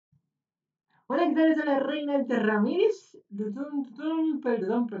Hola, ¿qué tal? Soy la reina de Ramírez. Perdón.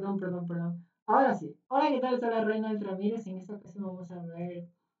 Ahora sí. Hola, ¿qué tal? Soy la reina de Ramírez. En esta ocasión vamos a ver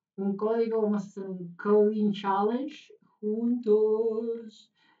un código. Vamos a hacer un coding challenge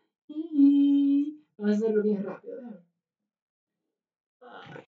juntos. Y vamos a hacerlo bien rápido.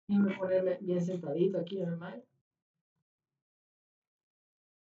 Déjame ponerme bien sentadito aquí, normal.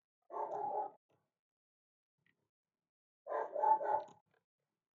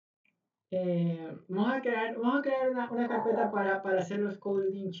 Vamos a crear una carpeta para hacer los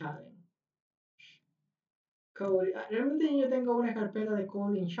coding challenge. Realmente yo tengo una carpeta de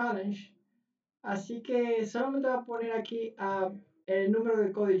coding challenge. Así que solamente voy a poner aquí el número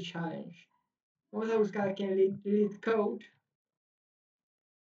de code challenge. Vamos a buscar aquí en lead code.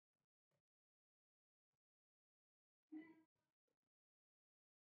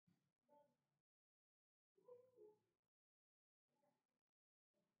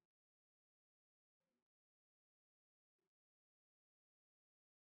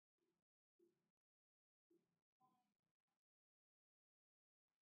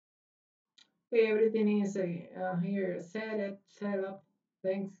 Okay, everything is here. Set up.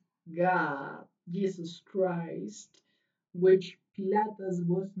 Thanks God, Jesus Christ, which Pilatus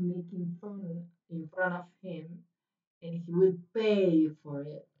was making fun in front of him, and he would pay for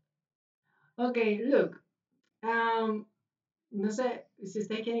it. Okay, look. No sé si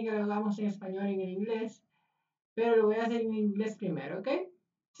ustedes quieren que lo hagamos en español o en inglés, pero lo voy a hacer en inglés primero, ¿ok?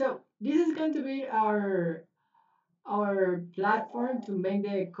 So this is going to be our platform to make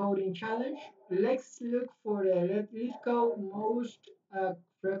the coding challenge. Let's look for the let's code most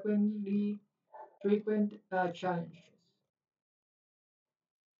frequently frequent challenges.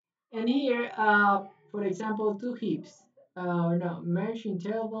 And here, for example, two heaps. No, merge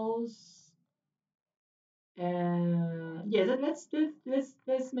intervals. And yes,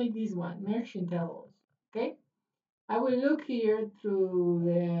 let's make this one merge intervals. Okay. I will look here through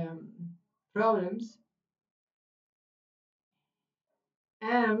the problems.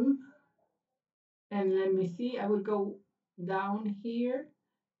 And let me see. I will go down here.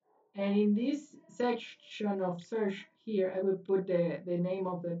 And in this section of search here, I will put the name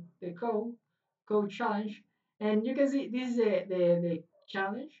of the code challenge. And you can see this is the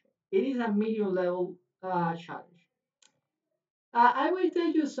challenge. It is a medium level challenge. I will tell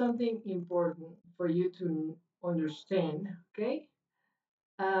you something important for you to understand, okay?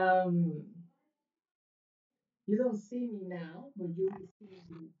 Um, you don't see me now, but you will see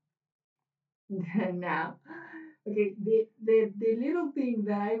me now. Okay, the little thing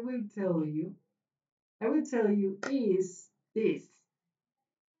that I will tell you is this.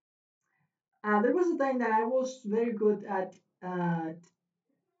 There was a time that I was very good at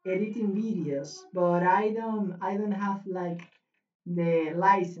editing videos, but I don't have like the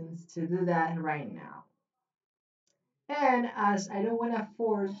license to do that right now. And as I don't want to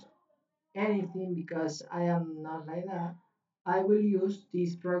force anything because I am not like that, I will use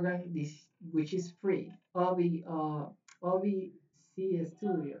this program this which is free. OBC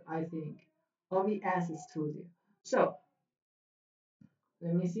Studio, I think. OBS Studio. So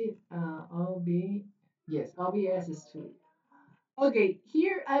let me see. Yes, OBS Studio. Okay,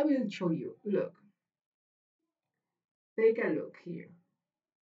 here I will show you. Look, take a look here.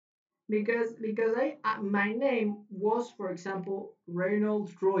 Because my name was, for example,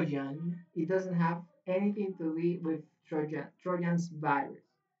 Reynolds Trojan. It doesn't have anything to do with Trojan's virus.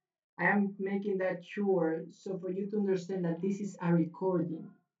 I am making that sure so for you to understand that this is a recording.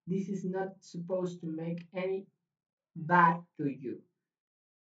 This is not supposed to make any bad to you.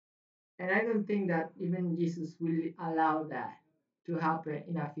 And I don't think that even Jesus will allow that to happen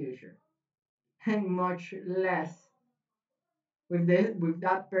in the future. And much less with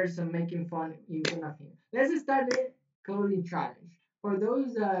that person making fun in front of him. Let's start the coding challenge for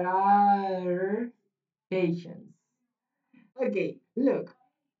those that are patient. Okay, look.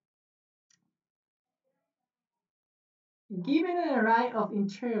 Given an array of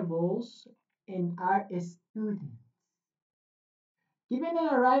intervals and are students. Given an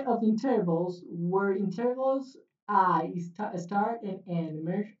array of intervals where intervals I start and end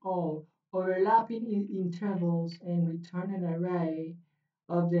merge all overlapping intervals and return an array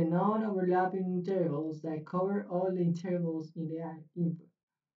of the non-overlapping intervals that cover all the intervals in the input.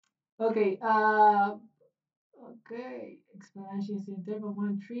 Okay, explanations interval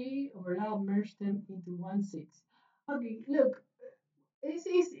 1, 3, overlap, merge them into 1, 6. Okay, look, it's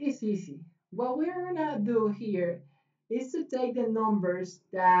easy. What we're gonna do here is to take the numbers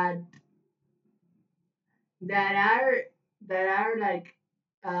that are like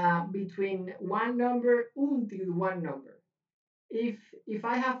between one number until one number. If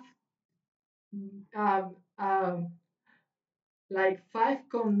I have um, um, like five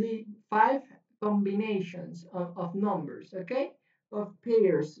combinations of numbers, okay, of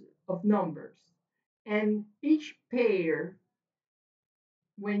pairs of numbers, and each pair,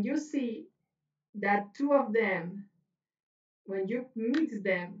 when you see that two of them, when you mix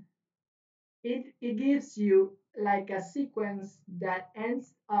them, it gives you like a sequence that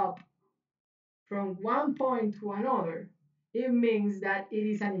ends up from one point to another. It means that it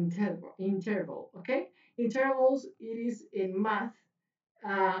is an interval, okay? Intervals, it is in math,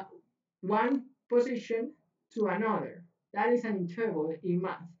 uh, one position to another. That is an interval in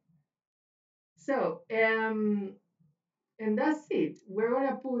math. So, and that's it. We're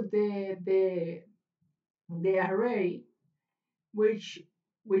gonna put the array, which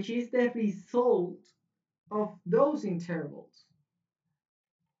which is the result of those intervals.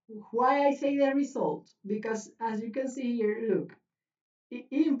 Why I say the result? Because as you can see here, look,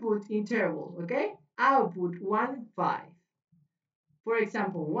 input interval, okay? Output 1, 5. For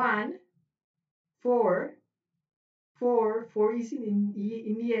example, 1, 4, 4, 4 is in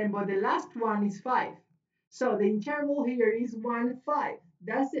the end, but the last one is 5. So the interval here is 1, 5.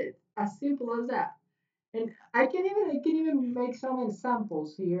 That's it. As simple as that. And I can even make some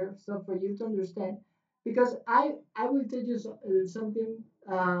examples here, so for you to understand, because I will tell you something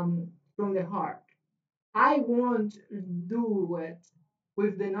from the heart. I won't do it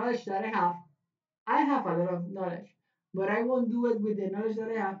with the knowledge that I have. I have a lot of knowledge, but I won't do it with the knowledge that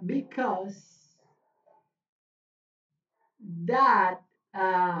I have because that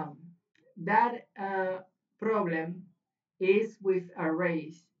um, that problem is with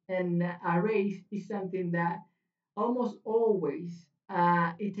arrays, and arrays is something that almost always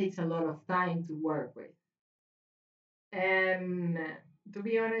it takes a lot of time to work with. And to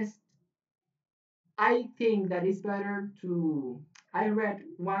be honest, I think that it's better to. I read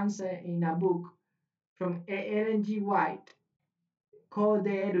once in a book from Ellen G. White called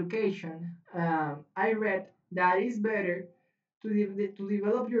The Education. I read that it's better to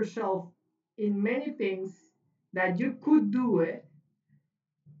develop yourself in many things that you could do it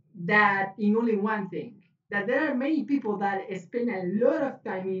that in only one thing. That there are many people that spend a lot of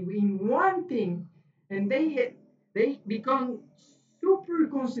time in one thing, and they become super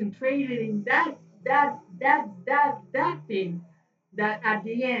concentrated in that thing, that at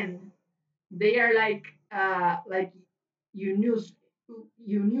the end they are like unus,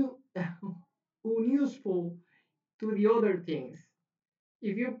 unu, unuseful to the other things.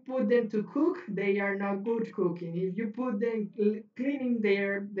 If you put them to cook, they are not good cooking. If you put them cleaning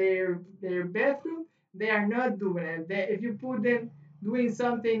their bathroom, they are not doing it. If you put them doing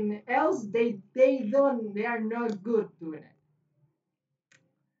something else, they are not good doing it.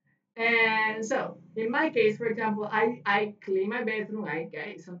 And so, in my case, for example, I clean my bathroom.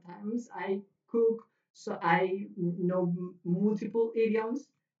 I sometimes I cook, so I know multiple idioms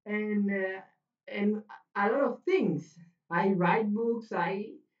and a lot of things. I write books.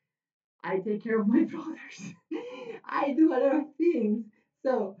 I take care of my brothers. I do a lot of things.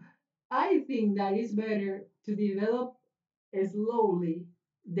 So I think that it's better to develop slowly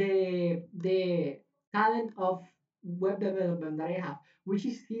the talent of web development that I have, which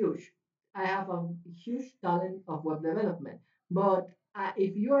is huge. I have a huge talent of web development. But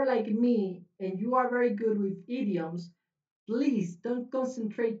if you are like me and you are very good with idioms, please don't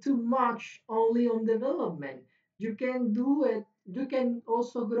concentrate too much only on development. You can do it. You can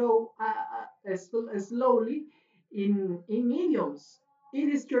also grow slowly in idioms. It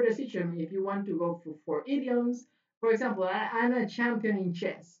is your decision if you want to go for idioms. For example, I'm a champion in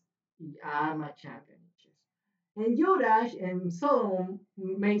chess. I'm a champion in chess. And Yodash and Solomon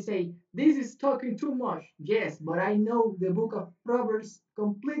may say, this is talking too much. Yes, but I know the book of Proverbs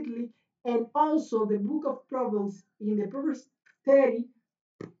completely, and also the book of Proverbs in the Proverbs 30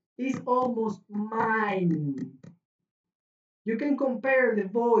 is almost mine. You can compare the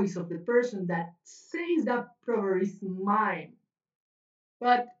voice of the person that says that proverb is mine.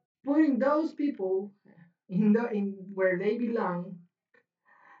 But putting those people in where they belong,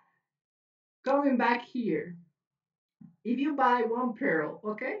 coming back here, if you buy one pearl,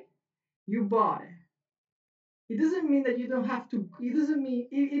 okay, you bought it. It doesn't mean that you don't have to. It doesn't mean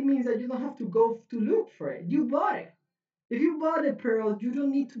it means that you don't have to go to look for it. You bought it. If you bought a pearl, you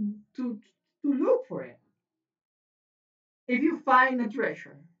don't need to look for it. If you find a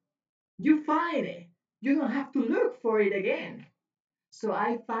treasure, you find it. You don't have to look for it again. So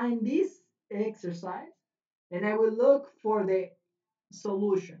I find this exercise and I will look for the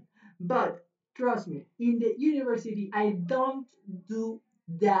solution. But trust me, in the university, I don't do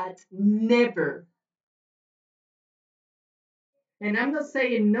that. Never. And I'm not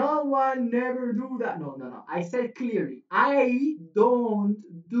saying no one never do that. No, no, no. I said clearly, I don't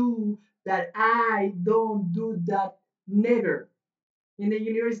do that. I don't do that. Never. In the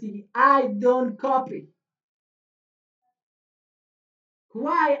university, I don't copy.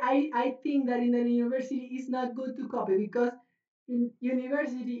 Why? I think that in the university it's not good to copy because in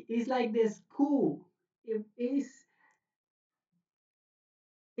university is like the school. It is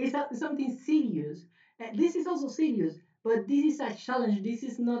something serious. This is also serious, but this is a challenge. This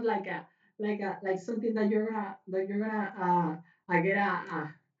is not like something that you're gonna get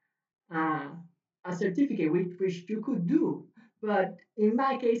a certificate which you could do. But in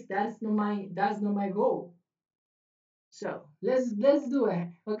my case, that's not my goal. So let's do it.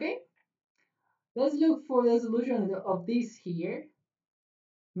 Okay, let's look for the solution of this here.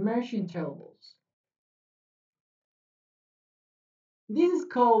 Merge intervals. This is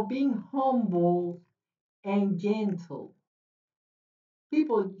called being humble and gentle.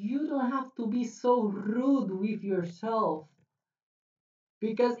 People, you don't have to be so rude with yourself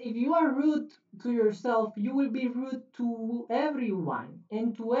because if you are rude to yourself, you will be rude to everyone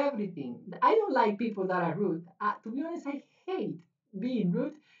and to everything. I don't like people that are rude. To be honest, I hate being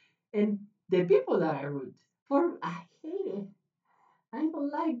rude and the people that are rude. I hate it. I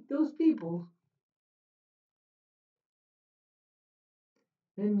don't like those people.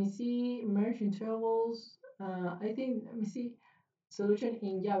 Let me see. Merge intervals. I think. Let me see. Solution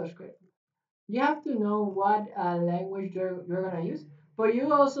in JavaScript. You have to know what language you're gonna use. But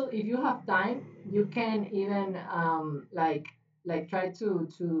you also, if you have time, you can even like try to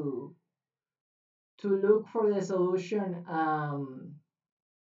look for the solution.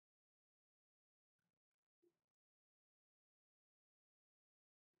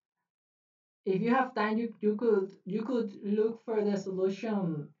 If you have time, you could look for the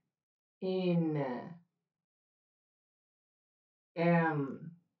solution in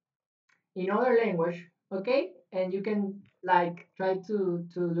um in other language, okay, and you can like try to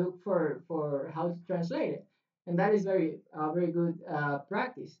look for how to translate it, and that is very good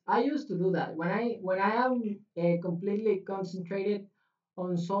practice. I used to do that when I am completely concentrated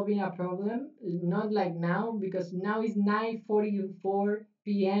on solving a problem, not like now because now is 9:44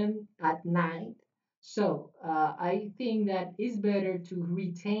 p.m. at night. So I think that it's better to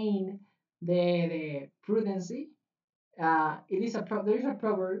retain the prudency. There is a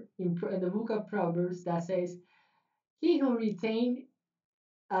proverb in the book of Proverbs that says, "He who retains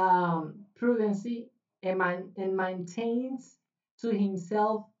prudency and maintains to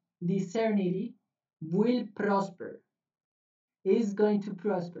himself discernity will prosper. Is going to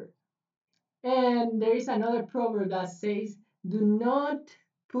prosper." And there is another proverb that says, "Do not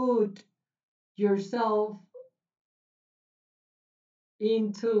put yourself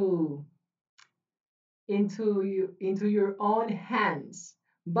into into your own hands,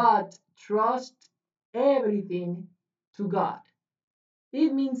 but trust everything to God."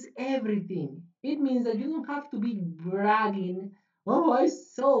 It means everything. It means that you don't have to be bragging. Oh, I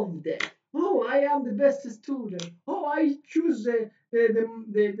solved it. Oh, I am the best student. Oh, I choose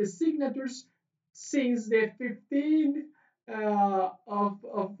the signatures since the 15th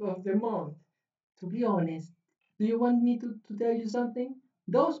of the month. To be honest, do you want me to tell you something?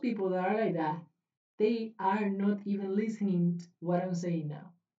 Those people that are like that, they are not even listening to what I'm saying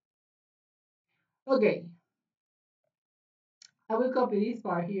now. Okay, I will copy this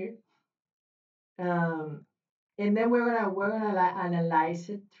part here. Um, and then we're gonna like analyze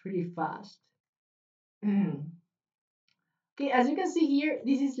it pretty fast. Okay, as you can see here,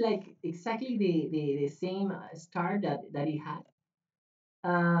 this is like exactly the same star that it had.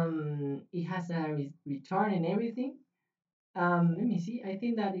 It has a return and everything. Let me see. I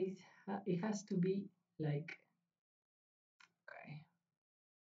think that it has to be like okay.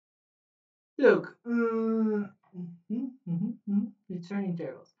 Look, return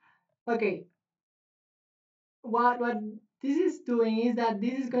intervals. Okay, what this is doing is that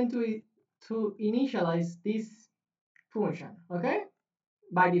this is going to initialize this function, okay,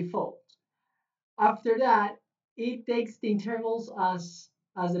 by default. After that, it takes the intervals as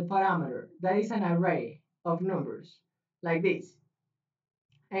a parameter. That is an array of numbers like this,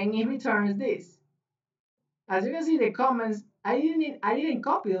 and it returns this. As you can see, the comments I didn't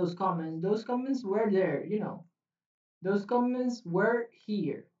copy those comments. Those comments were there, Those comments were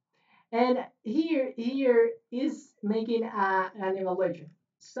here, and here is making an evaluation.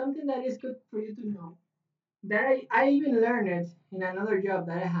 Something that is good for you to know that I even learned it in another job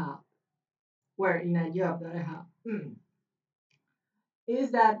that I have, where in a job that I have,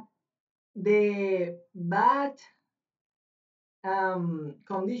 is that the bad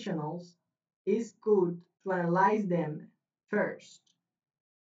conditionals is good to analyze them first.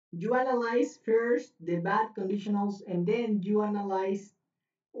 You analyze first the bad conditionals and then you analyze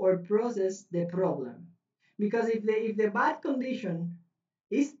or process the problem. Because if the bad condition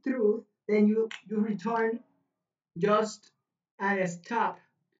is true, then you return just at a stop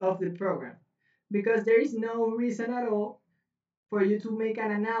of the program. Because there is no reason at all for you to make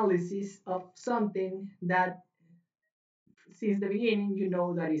an analysis of something that since the beginning you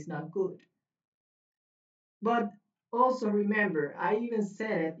know that is not good. But also remember, I even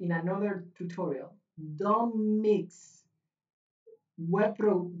said it in another tutorial, don't mix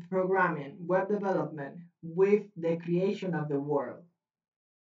programming, web development with the creation of the world.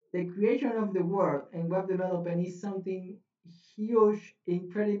 The creation of the world and web development is something huge,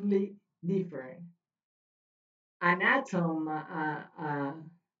 incredibly different. An atom, a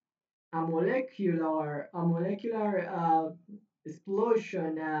molecular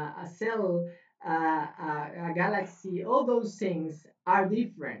explosion, a cell, a galaxy, all those things are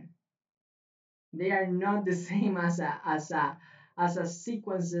different. They are not the same as a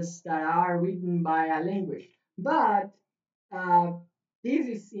sequences that are written by a language. But uh,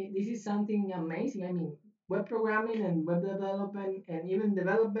 this is something amazing. I mean, web programming and web development and even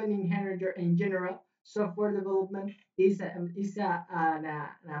development in general, software development is an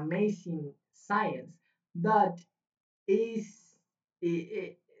amazing science. But is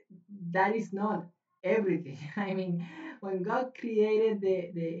it, that is not everything. I mean, when God created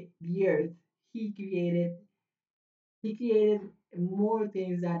the earth, He created He created more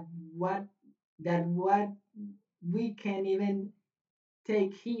things that what we can even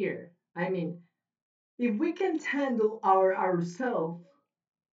take here. I mean, if we can handle ourselves,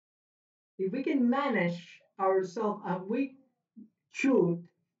 if we can manage ourselves, and we should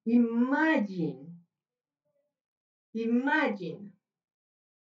imagine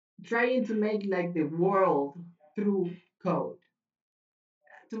trying to make like the world through code.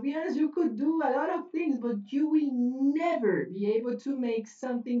 To be honest, you could do a lot of things, but you will never be able to make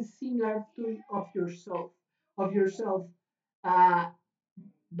something similar to of yourself uh,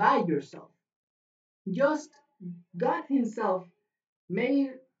 by yourself. Just God Himself,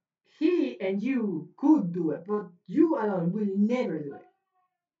 maybe He and you could do it, but you alone will never do it.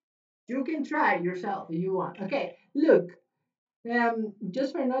 You can try yourself if you want. Okay, look,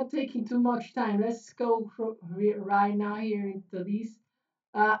 just for not taking too much time, let's go right now here into this.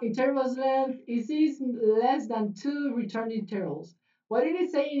 Intervals length is less than 2 return intervals. What it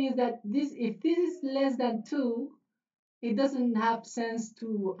is saying is that if this is less than 2, it doesn't have sense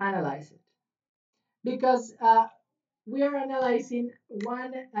to analyze it because we are analyzing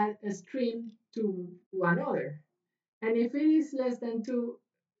one stream to another. And if it is less than 2,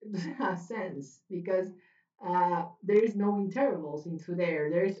 it doesn't have sense because there is no intervals into there.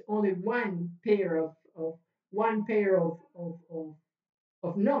 There is only one pair of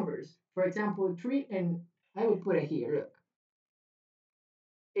numbers. For example, 3, and I will put it here. Look,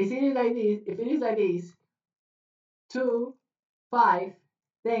 if it is like this, 2, 5,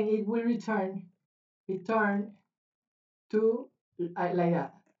 then it will return 2 like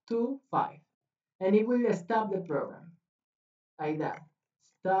that, 2, 5, and it will stop the program like that.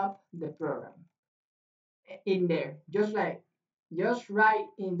 Stop the program in there, just right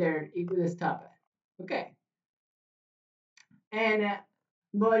in there. It will stop it. Okay, and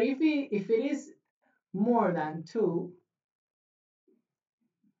but if it is more than 2,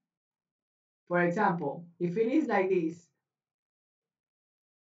 for example, if it is like this,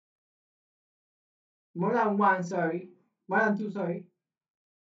 more than 1, sorry, more than 2, sorry,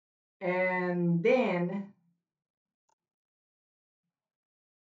 and then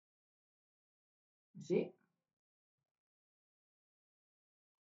see,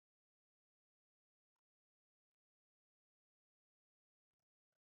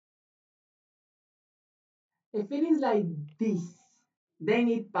 if it is like this, then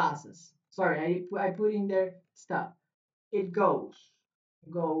it passes. Sorry, I put in there stop. It goes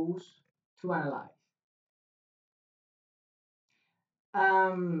to analyze.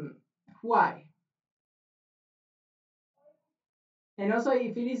 Um, why? And also,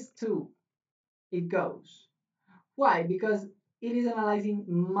 if it is 2, it goes. Why? Because it is analyzing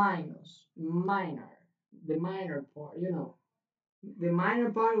the minor part, the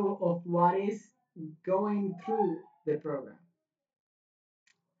minor part of what is going through the program.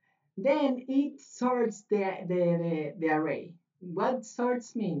 Then it sorts the array. What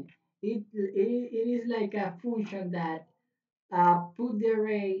sorts mean? It is like a function that put the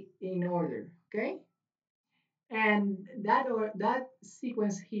array in order, okay? And that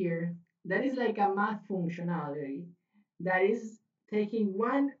sequence here, that is like a math functionality that is taking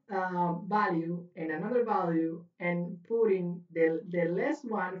one value and another value and putting the less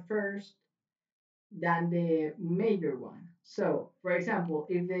one first than the major one. So, for example,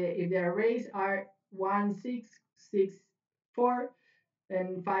 if the arrays are 1 6 6 4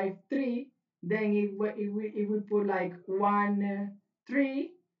 and 5 3, then it would put like 1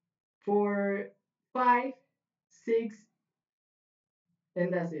 3 4 5 6,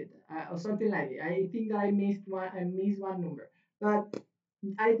 and that's it, or something like it. I think that I missed one number, but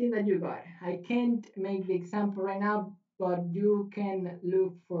I think that you got it. I can't make the example right now, but you can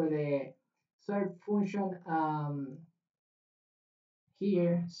look for the sort function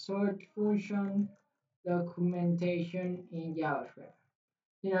here, sort function documentation in JavaScript.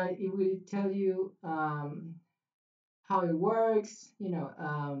 It will tell you how it works,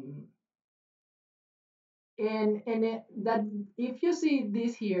 that if you see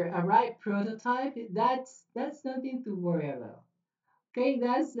this here, a right prototype, that's nothing to worry about. Okay,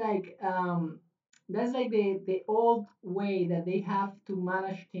 that's like the old way that they have to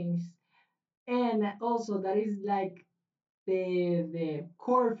manage things, and also that is like the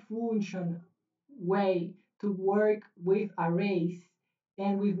core function way to work with arrays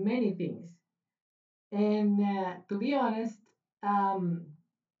and with many things. And to be honest, um,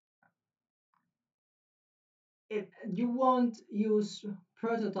 you won't use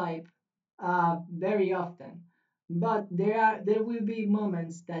prototype very often, but there will be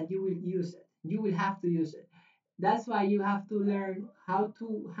moments that you will use it. You will have to use it. That's why you have to learn how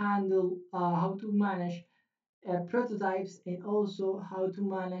to handle, how to manage prototypes, and also how to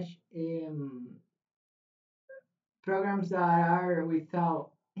manage programs that are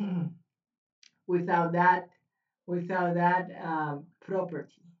without that without that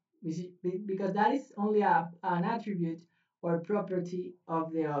property, because that is only an attribute or property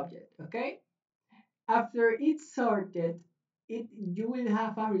of the object. Okay. After it's sorted, you will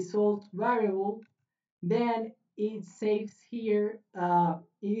have a result variable. Then it saves here.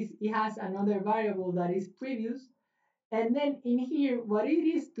 It has another variable that is previous, and then in here, what it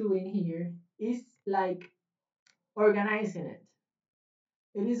is doing here is like organizing it.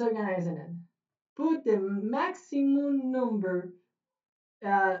 It is organizing it. Put the maximum number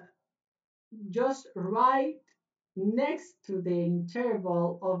uh, just right next to the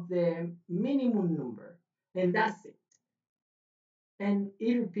interval of the minimum number, and that's it. And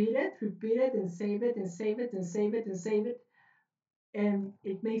it repeat it, and save it, and save it, and save it, and save it, and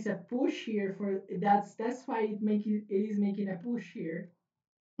it makes a push here for that's why it is making a push here.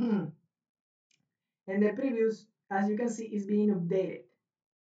 And the previous, as you can see, is being updated.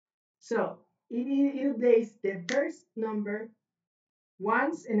 So it updates the first number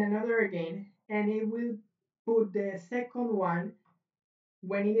once and another again, and it will put the second one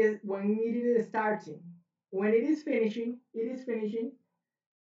when it is starting. When it is finishing, it is finishing.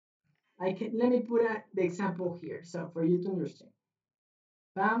 Let me put the example here, so for you to understand.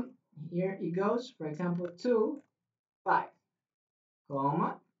 Bam, here it goes. For example, 2 5,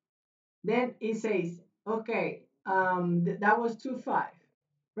 comma. Then it says, okay, that was 2 5,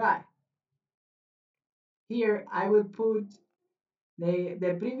 right? Here I will put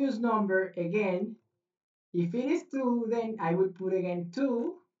the previous number again. If it is 2, then I would put again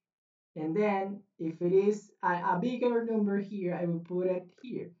 2. And then if it is a bigger number here, I will put it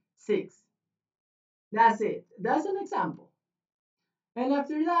here, 6. That's it. That's an example. And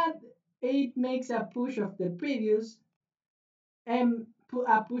after that, it makes a push of the previous and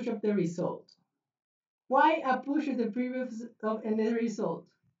a push of the result. Why a push of the previous and the result?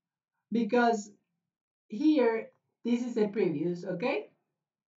 Because here, this is the previous, okay?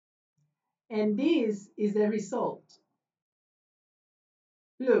 And this is the result.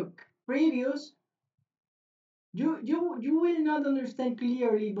 Look, previous, you will not understand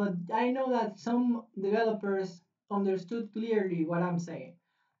clearly, but I know that some developers understood clearly what I'm saying.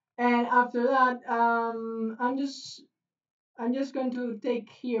 And after that, I'm just going to take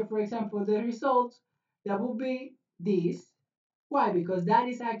here, for example, the result that will be this. Why? Because that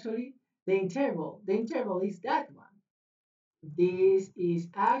is actually the interval. The interval is that one. This is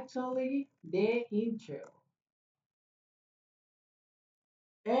actually the interval.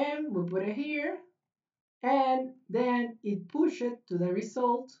 And we put it here, and then it pushes to the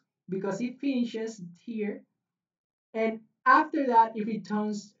result because it finishes here, and after that it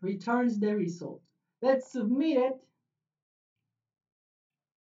returns the result. Let's submit it.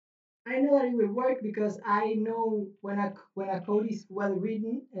 I know that it will work because I know when a code is well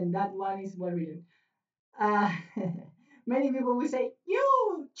written, and that one is well written. Uh, Many people will say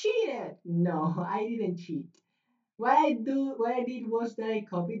you cheated. No, I didn't cheat. What I did was that I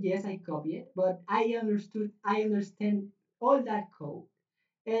copied. Yes, I copied it, but I understand all that code.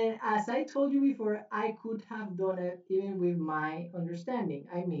 And as I told you before, I could have done it even with my understanding.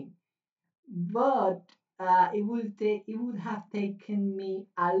 I mean, but it would have taken me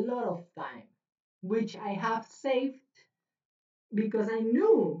a lot of time, which I have saved because I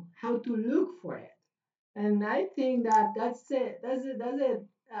knew how to look for it. And I think that that's it. That's it. That's it.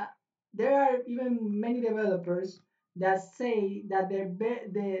 There are even many developers that say that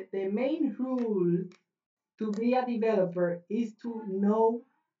the main rule to be a developer is to know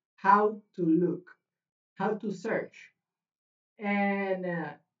how to look, how to search, and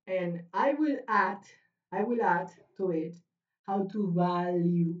uh, and I will add to it how to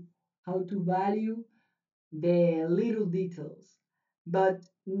value, how to value the little details, but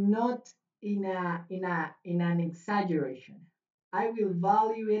not in an exaggeration. I will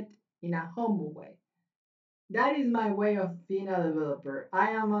value it in a humble way. That is my way of being a developer. I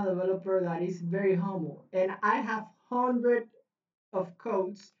am a developer that is very humble, and I have hundreds of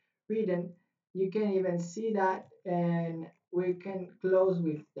codes written. You can even see that, and we can close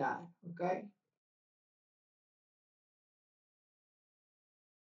with that. Okay.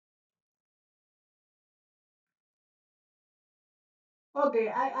 Okay.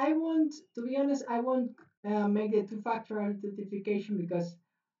 I won't. To be honest, I won't make the two-factor authentication because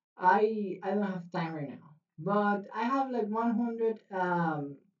I don't have time right now. But I have like 100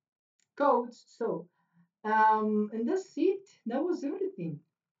 codes. So and that's it. That was everything.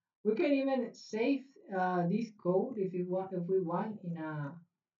 We can even save this code if we want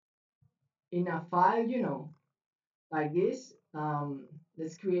in a file, like this.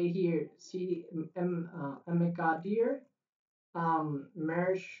 Let's create here cd mk dir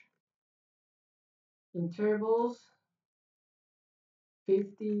merge intervals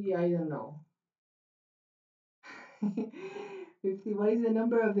 50. I don't know. 50. What is the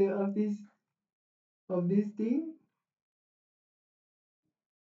number of the of this thing?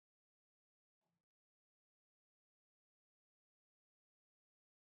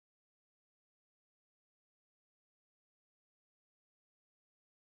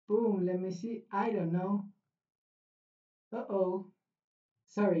 Boom. Let me see. I don't know. Uh-oh.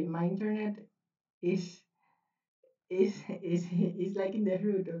 Sorry, my internet is is like in the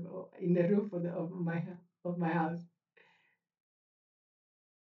in the roof of of my house.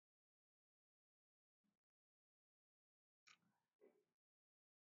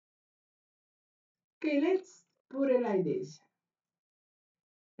 Okay, let's put it like this.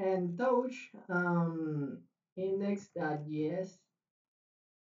 And touch index.js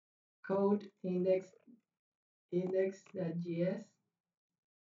code index.js.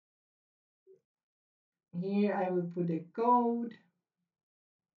 Here I will put the code.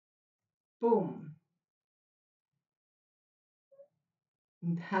 Boom.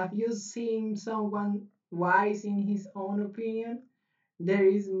 Have you seen someone wise in his own opinion? There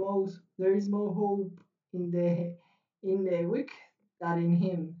is more hope in the weak than in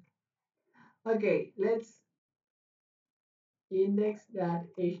him. Okay, let's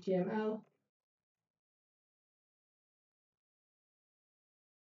index.html.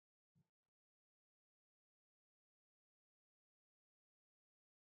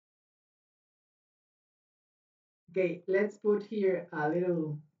 Okay, let's put here a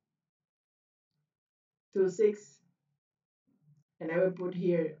little 26, and I will put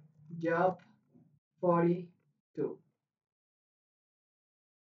here job 42.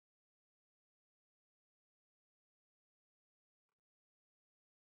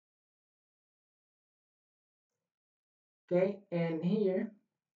 Okay, and here,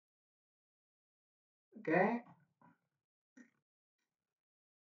 okay,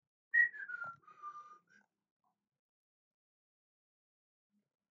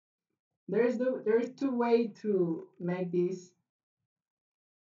 there's two way to make this.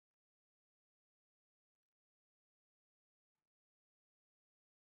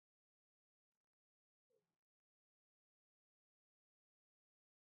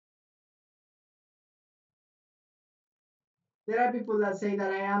 There are people that say that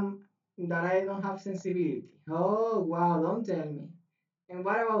I don't have sensibility. Oh wow, don't tell me. And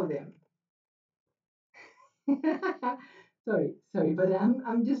what about them? Sorry, but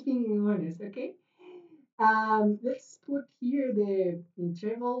I'm just being honest, okay? Let's put here the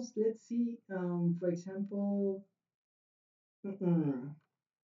intervals. Let's see. For example, mm-mm.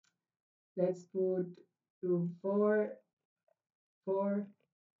 Let's put to four, four,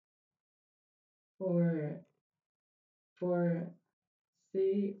 four,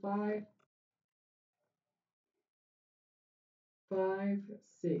 six, five, five,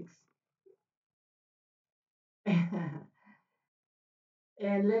 six.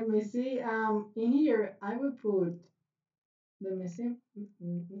 And let me see. In here I will put Let me see.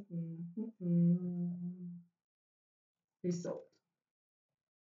 Result.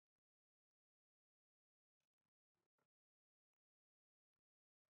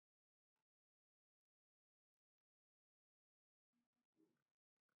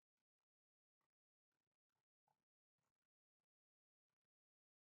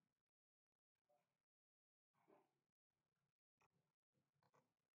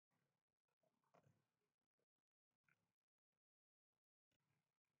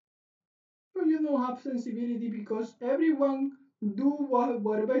 But you don't have sensibility because everyone do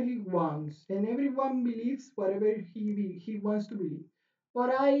whatever he wants and everyone believes whatever he wants to believe. But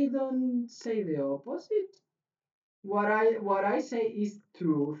I don't say the opposite. What I say is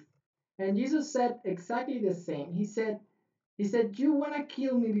truth. And Jesus said exactly the same. He said you wanna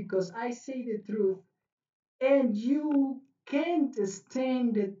kill me because I say the truth and you can't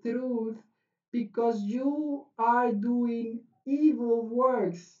stand the truth because you are doing evil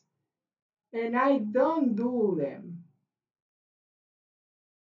works and I don't do them.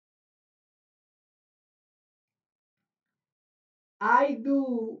 I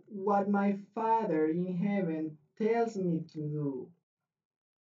do what my Father in heaven tells me to do.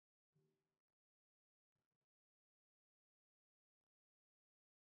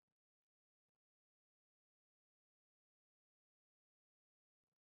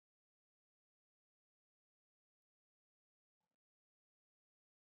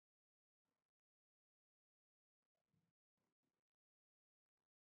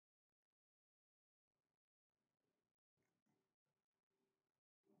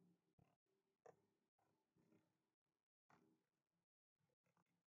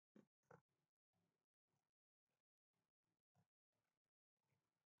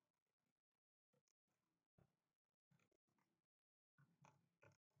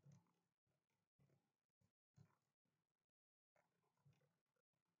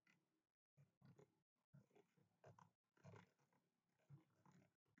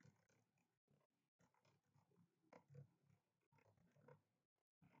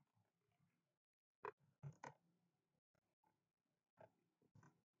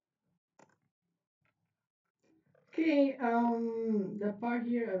 Okay, the part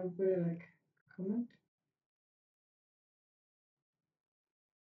here I will put it like comment.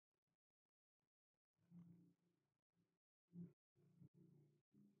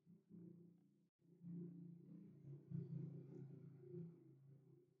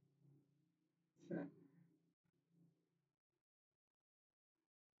 So,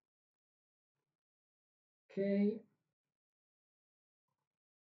 okay,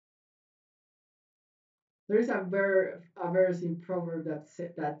 there is a verse in Proverbs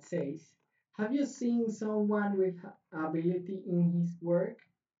that says, "Have you seen someone with ability in his work?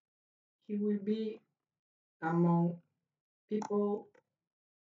 He will be among people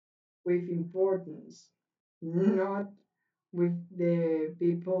with importance, not with the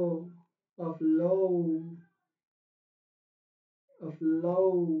people of low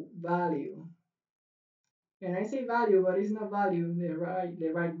value." And I say value, but it's not value the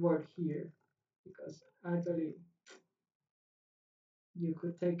right word here because actually you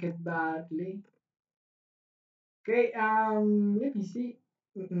could take it badly. Okay, let me see.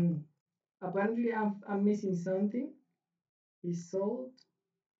 Apparently I'm missing something. Result,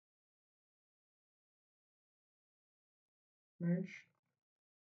 merge.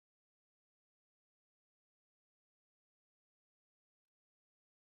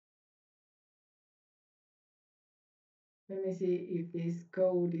 Let me see if this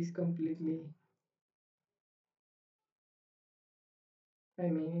code is completely. I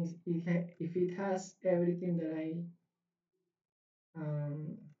mean, if it has everything that I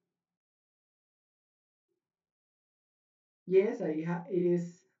um. Yes, it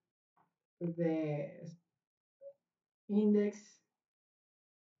is the index,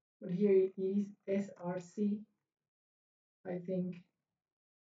 but here it is src. I think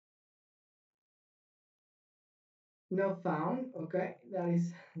not found. Okay, that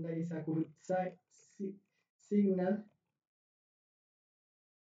is a good signal.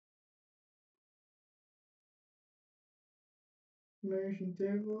 Merge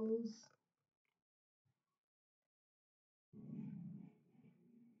intervals.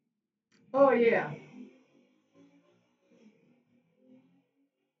 Oh yeah,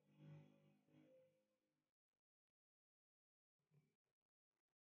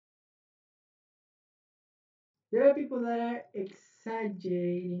 there are people that are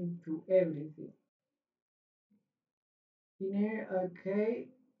exaggerating to everything. Linear, okay,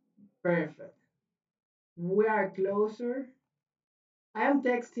 perfect. We are closer. I am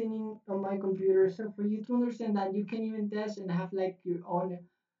texting on my computer, so for you to understand that you can even test and have your own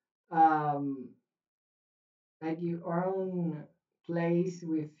um your own place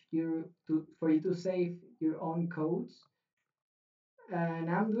with your to for you to save your own codes, and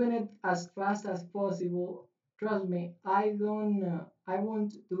I'm doing it as fast as possible. Trust me, I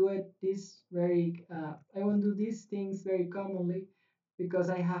won't do it this very, I won't do these things very commonly because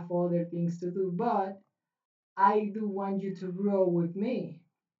I have other things to do, but I do want you to grow with me.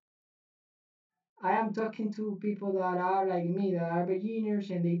 I am talking to people that are like me, that are beginners,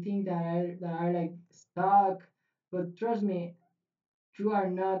 and they think that are like stuck. But trust me, you are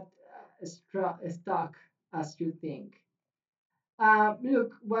not stuck as you think.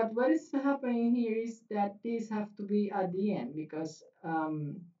 Look, what is happening here is that these have to be at the end because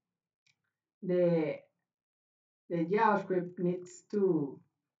the the JavaScript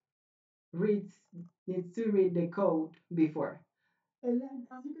read needs to read the code before. And then,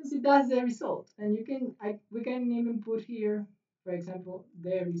 as you can see, that's the result. And we can even put here, for example,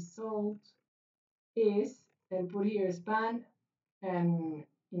 the result is, and put here span, and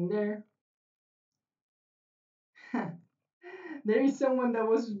in there, there is someone that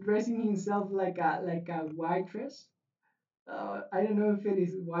was dressing himself like a white dress. I don't know if it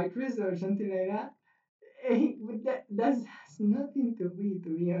is white dress or something like that. But that has nothing to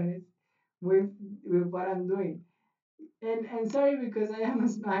be honest, with what I'm doing. And sorry because I am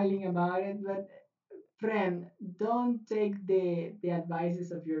smiling about it, but friend, don't take the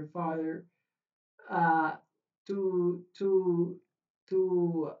advices of your father uh, too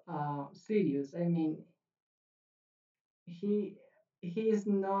serious. I mean, he he is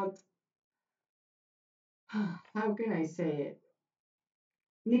not. How can I say it?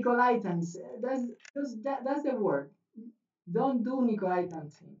 Nicolaitans. That's the word. Don't do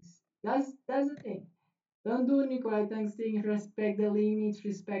Nicolaitans things. That's the thing. Don't do Nicolaitans things. Respect the limits.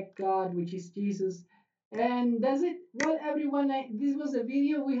 Respect God, which is Jesus. And that's it. Well, everyone, this was a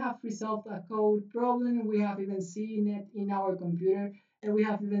video. We have resolved a code problem. We have even seen it in our computer, and we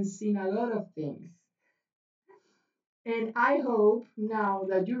have even seen a lot of things. And I hope now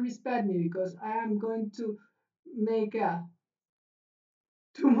that you respect me because I am going to make a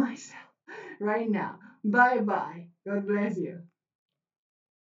to myself right now. Bye bye. God bless you.